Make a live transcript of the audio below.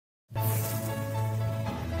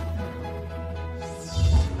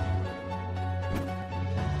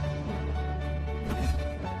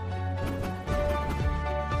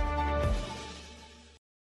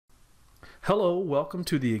Hello, welcome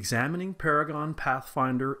to the Examining Paragon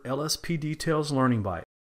Pathfinder LSP Details Learning Byte.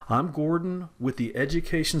 I'm Gordon with the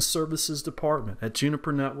Education Services Department at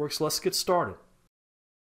Juniper Networks. Let's get started.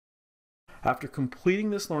 After completing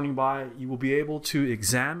this learning byte, you will be able to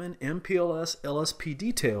examine MPLS LSP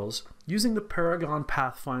details using the Paragon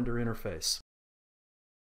Pathfinder interface.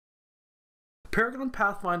 Paragon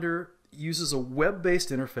Pathfinder uses a web-based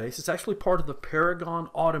interface. It's actually part of the Paragon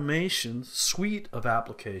Automation suite of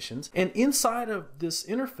applications. And inside of this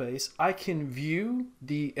interface, I can view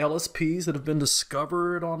the LSPs that have been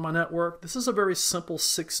discovered on my network. This is a very simple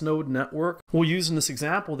 6-node network. We'll use in this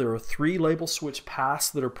example, there are 3 label switch paths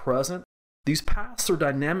that are present. These paths are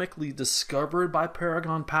dynamically discovered by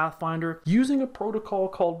Paragon Pathfinder using a protocol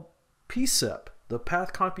called PCEP, the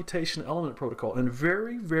Path Computation Element Protocol, and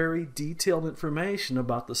very detailed information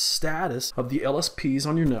about the status of the LSPs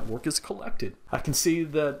on your network is collected. I can see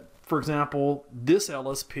that, for example, this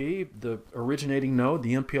LSP, the originating node,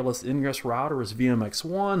 the MPLS ingress router is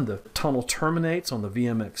VMX1, the tunnel terminates on the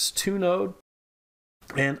VMX2 node,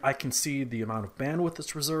 and I can see the amount of bandwidth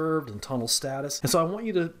that's reserved and tunnel status. And so I want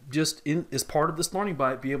you to just, as part of this learning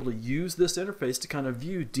byte, be able to use this interface to kind of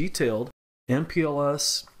view detailed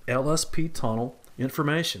MPLS LSP tunnel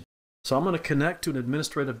information. So I'm going to connect to an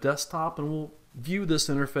administrative desktop and we'll view this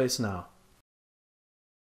interface now.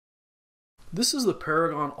 This is the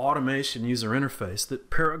Paragon Automation user interface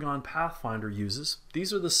that Paragon Pathfinder uses.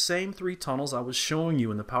 These are the same 3 tunnels I was showing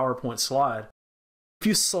you in the PowerPoint slide. If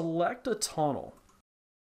you select a tunnel,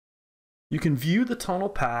 you can view the tunnel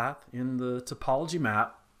path in the topology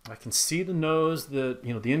map. I can see the nodes that,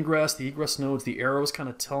 the ingress, the egress nodes, the arrows kind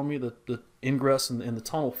of tell me the ingress and the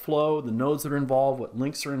tunnel flow, the nodes that are involved, what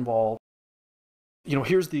links are involved.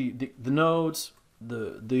 Here's the nodes,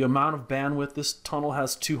 the amount of bandwidth. This tunnel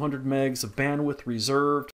has 200 megs of bandwidth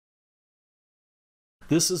reserved.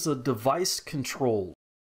 This is a device controlled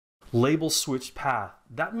label switched path.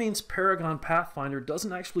 That means Paragon Pathfinder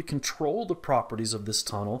doesn't actually control the properties of this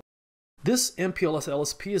tunnel. This MPLS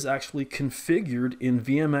LSP is actually configured in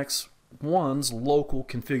VMX1's local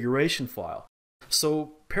configuration file.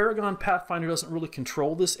 So Paragon Pathfinder doesn't really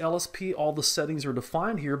control this LSP. All the settings are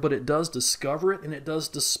defined here, but it does discover it and it does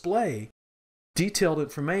display detailed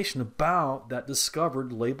information about that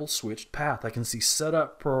discovered label switched path. I can see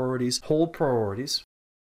setup priorities, hold priorities.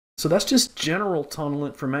 So that's just general tunnel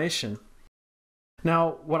information.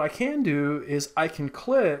 Now, what I can do is I can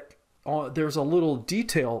click. There's a little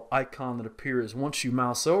detail icon that appears once you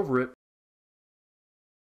mouse over it.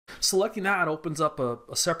 Selecting that opens up a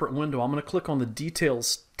separate window. I'm going to click on the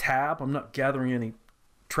Details tab. I'm not gathering any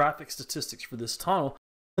traffic statistics for this tunnel.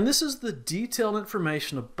 And this is the detailed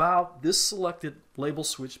information about this selected label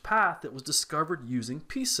switch path that was discovered using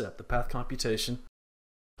PCEP, the Path Computation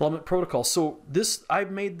Element Protocol. So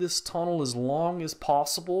I've made this tunnel as long as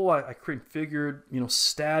possible. I configured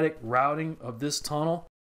static routing of this tunnel.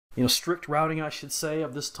 Strict routing, I should say,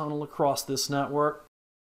 of this tunnel across this network.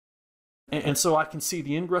 And so I can see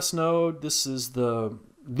the ingress node. This is the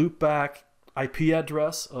loopback IP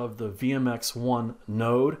address of the VMX1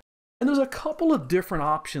 node. And there's a couple of different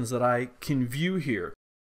options that I can view here.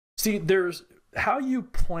 See, there's how you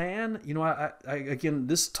plan. Again,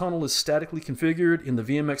 this tunnel is statically configured in the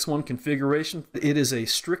VMX1 configuration. It is a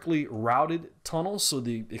strictly routed tunnel, so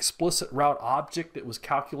the explicit route object that was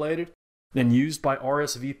calculated and used by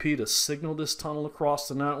RSVP to signal this tunnel across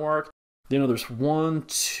the network. There's 1,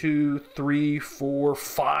 2, 3, 4,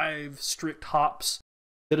 5 strict hops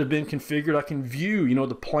that have been configured. I can view,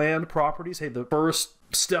 the planned properties. Hey, the first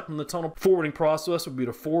step in the tunnel forwarding process would be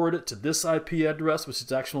to forward it to this IP address, which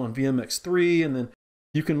is actually on VMX3, and then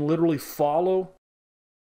you can literally follow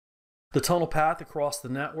the tunnel path across the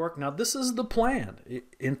network. Now, this is the plan,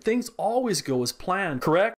 and things always go as planned,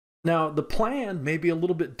 correct? Now, the plan may be a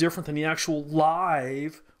little bit different than the actual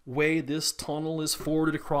live way this tunnel is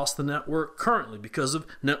forwarded across the network currently because of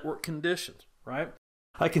network conditions, right?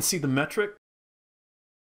 I can see the metric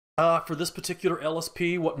for this particular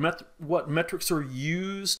LSP, what metrics are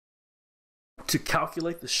used to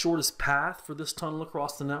calculate the shortest path for this tunnel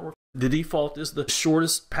across the network. The default is the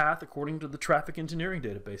shortest path according to the traffic engineering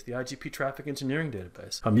database, the IGP traffic engineering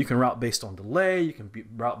database. You can route based on delay, you can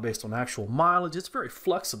route based on actual mileage. It's very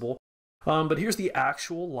flexible. But here's the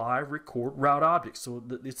actual live record route object. So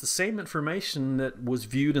it's the same information that was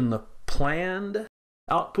viewed in the planned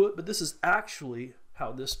output, but this is actually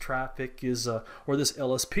how this traffic is, or this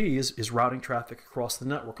LSP is routing traffic across the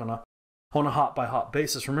network on a hop-by-hop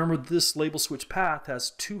basis. Remember, this label switch path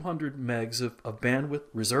has 200 megs of bandwidth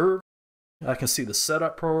reserved. I can see the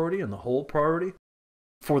setup priority and the hold priority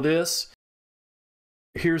for this.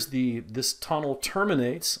 Here's this tunnel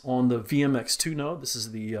terminates on the VMX2 node. This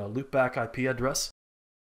is the loopback IP address,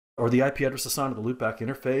 or the IP address assigned to the loopback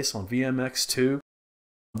interface on VMX2.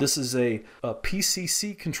 This is a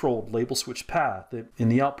PCC controlled label switch path. In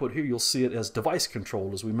the output here, you'll see it as device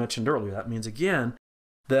controlled, as we mentioned earlier. That means, again,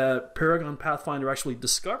 that Paragon Pathfinder actually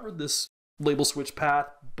discovered this label switch path,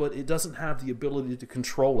 but it doesn't have the ability to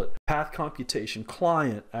control it. Path computation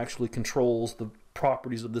client actually controls the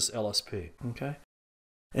properties of this LSP. Okay?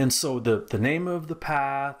 And so the name of the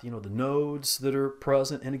path, the nodes that are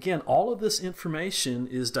present, and again, all of this information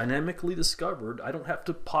is dynamically discovered. I don't have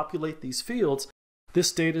to populate these fields.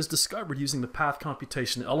 This data is discovered using the path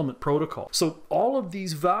computation element protocol. So all of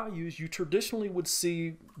these values you traditionally would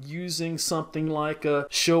see using something like a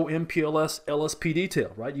show MPLS LSP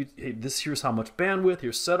detail, right? Here's how much bandwidth,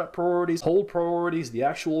 here's setup priorities, hold priorities, the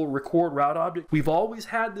actual record route object. We've always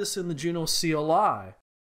had this in the Junos CLI,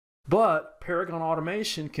 but Paragon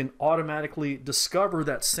Automation can automatically discover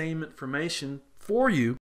that same information for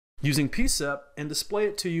you using PCEP and display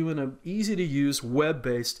it to you in an easy-to-use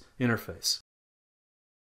web-based interface.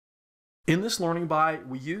 In this learning by,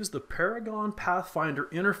 we use the Paragon Pathfinder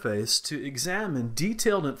interface to examine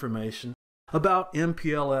detailed information about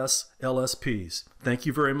MPLS LSPs. Thank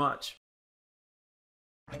you very much.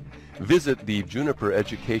 Visit the Juniper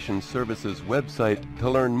Education Services website to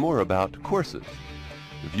learn more about courses.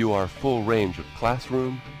 View our full range of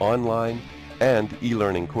classroom, online, and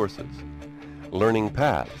e-learning courses. Learning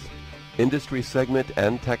paths, industry segment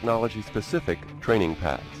and technology-specific training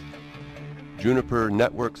paths. Juniper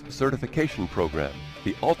Network's certification program,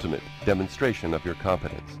 the ultimate demonstration of your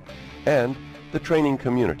competence. And the training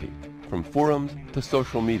community, from forums to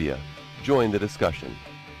social media. Join the discussion.